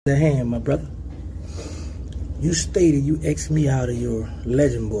The hand, my brother. You stated you X'd me out of your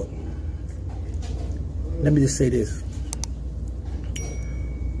legend book. Let me just say this.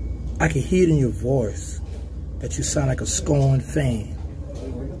 I can hear it in your voice that you sound like a scorned fan.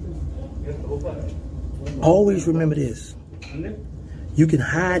 Always remember this. You can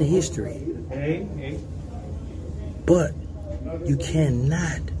hide history, but you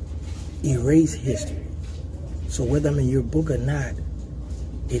cannot erase history. So whether I'm in your book or not,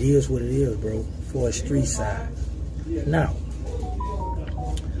 it is what it is, bro, for a street side. Now,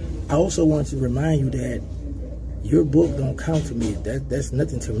 I also want to remind you that your book don't count to me. That's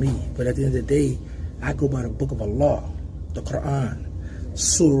nothing to me. But at the end of the day, I go by the book of Allah, the Quran,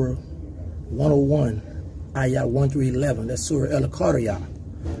 Surah 101, Ayah 1 through 11. That's Surah Al-Qari'ah.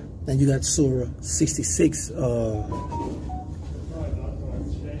 Then you got Surah 66, Surah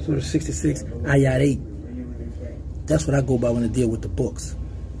 66, Ayah 8. That's what I go by when I deal with the books.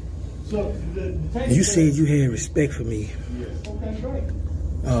 You said you had respect for me.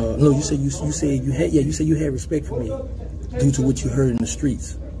 No, you said you had respect for me due to what you heard in the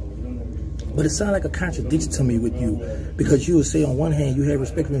streets. But it sounded like a contradiction to me with you, because you would say on one hand you had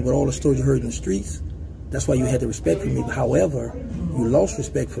respect for me with all the stories you heard in the streets. That's why you had the respect for me. However, you lost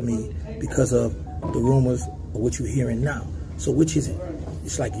respect for me because of the rumors of what you're hearing now. So which is it?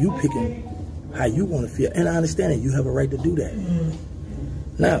 It's like you picking how you want to feel. And I understand that you have a right to do that.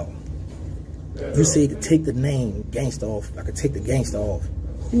 Now, you say to take the name gangsta off. I could take the gangsta off.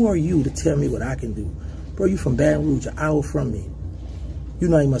 Who are you to tell me what I can do? Bro, you from Baton Rouge, an hour from me. You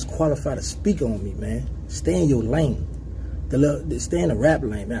know you must qualify to speak on me, man. Stay in your lane. Stay in the rap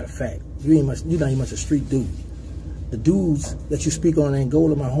lane, matter of fact. You're not even much a street dude. The dudes that you speak on in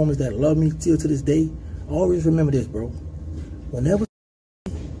Angola, my homies that love me still to this day, always remember this, bro. Whenever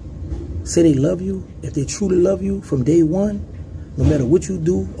say they love you, if they truly love you from day one, no matter what you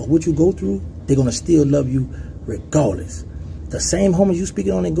do or what you go through, they're going to still love you regardless. The same homies you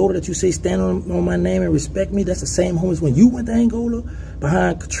speaking on Angola that you say stand on my name and respect me, that's the same homies when you went to Angola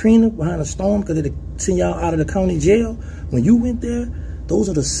behind Katrina, behind a storm, because they sent y'all out of the county jail. When you went there, those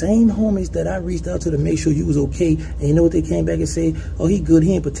are the same homies that I reached out to make sure you was okay. And you know what they came back and say? Oh, he good,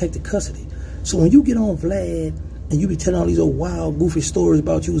 he in protected custody. So when you get on Vlad and you be telling all these old wild, goofy stories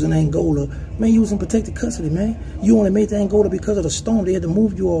about you was in Angola, man, you was in protected custody, man. You only made to Angola because of the storm. They had to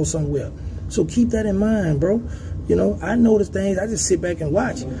move you all somewhere. So keep that in mind, bro. You know, I notice things. I just sit back and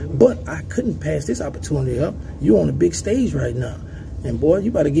watch. But I couldn't pass this opportunity up. You on the big stage right now. And, boy,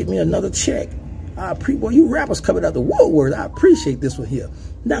 you better get me another check. Boy, you rappers coming out the woodwork. I appreciate this one here.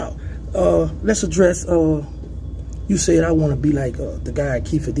 Now, let's address, you said I want to be like the guy at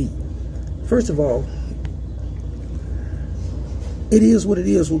Keefer D. First of all, it is what it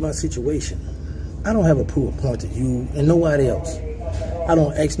is with my situation. I don't have a proof point to you and nobody else. I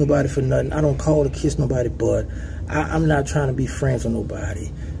don't ask nobody for nothing. I don't call to kiss nobody, but I'm not trying to be friends with nobody.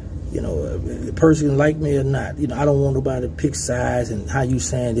 You know, the person like me or not. You know, I don't want nobody to pick sides and how you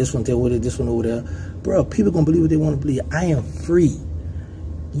saying this one there with it, this one over there. Bro, people gonna believe what they want to believe. I am free.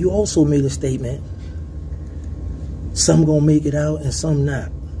 You also made a statement. Some gonna make it out and some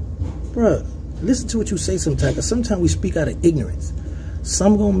not. Bro, listen to what you say sometimes, because sometimes we speak out of ignorance.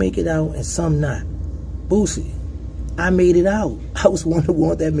 Some gonna make it out and some not. Boosie, I made it out. I was one of the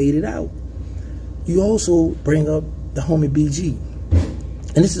ones that made it out. You also bring up the homie BG.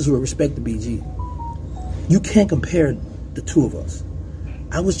 And this is with respect to BG. You can't compare the two of us.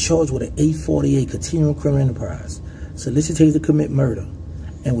 I was charged with an 848 continuing criminal enterprise, solicited to commit murder,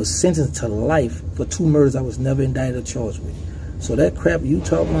 and was sentenced to life for 2 murders I was never indicted or charged with. So that crap you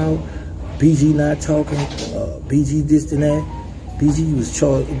talking about, BG not talking, BG this and that, BG was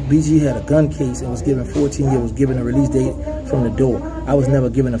charged. BG had a gun case and was given 14 years, was given a release date from the door. I was never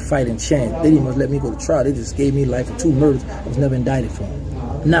given a fighting chance. They didn't even let me go to trial. They just gave me life for 2 murders I was never indicted for.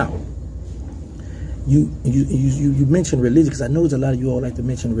 Now, you mentioned religion, because I know there's a lot of you all like to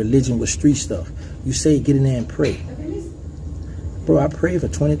mention religion with street stuff. You say get in there and pray. Bro, I prayed for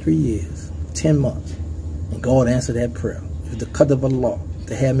 23 years, 10 months, and God answered that prayer. It was the cut of Allah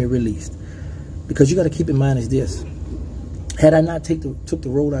to have me released. Because you got to keep in mind is this. Had I not took the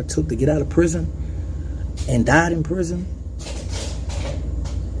road I took to get out of prison and died in prison,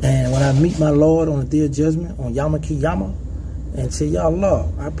 and when I meet my Lord on the day of judgment, on Yama Kiyama, and say, Ya Allah,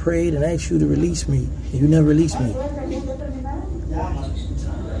 I prayed and asked you to release me, and you never released me.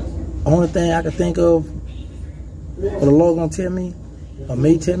 Only thing I can think of, what the Lord gonna tell me, or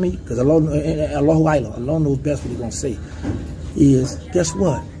may tell me, because Allah knows best what He's gonna say, is, guess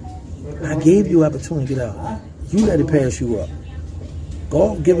what? I gave you opportunity to get out. You let it pass you up.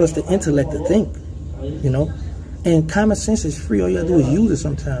 God give us the intellect to think, you know. And common sense is free. All you gotta do is use it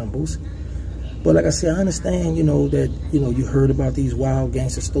sometime, Boosie. But like I said, I understand, you know, that, you know, you heard about these wild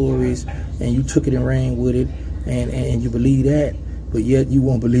gangster stories and you took it and ran with it and you believe that, but yet you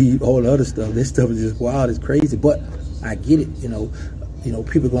won't believe all the other stuff. This stuff is just wild, it's crazy. But I get it, you know,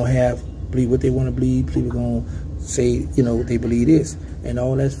 people gonna believe what they want to believe. People gonna say, you know, they believe this, and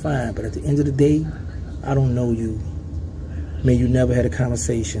all that's fine. But at the end of the day, I don't know you. I mean, you never had a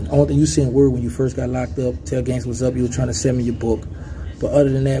conversation. Only thing you sent word when you first got locked up, tell gangsters what's up, you were trying to send me your book. But other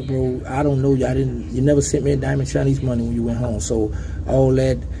than that, bro, I don't know you. You never sent me a dime of Chinese money when you went home. So all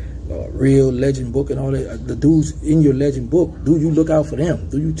that real legend book and all that, the dudes in your legend book, do you look out for them?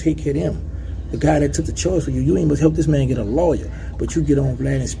 Do you take care of them? The guy that took the choice for you, you ain't must help this man get a lawyer. But you get on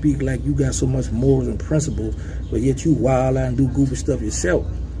Vlad and speak like you got so much morals and principles, but yet you wild out and do goofy stuff yourself,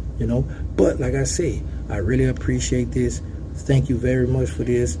 you know? But like I say, I really appreciate this. Thank you very much for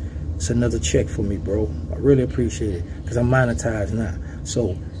this. It's another check for me, bro. I really appreciate it because I'm monetized now.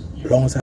 So, long as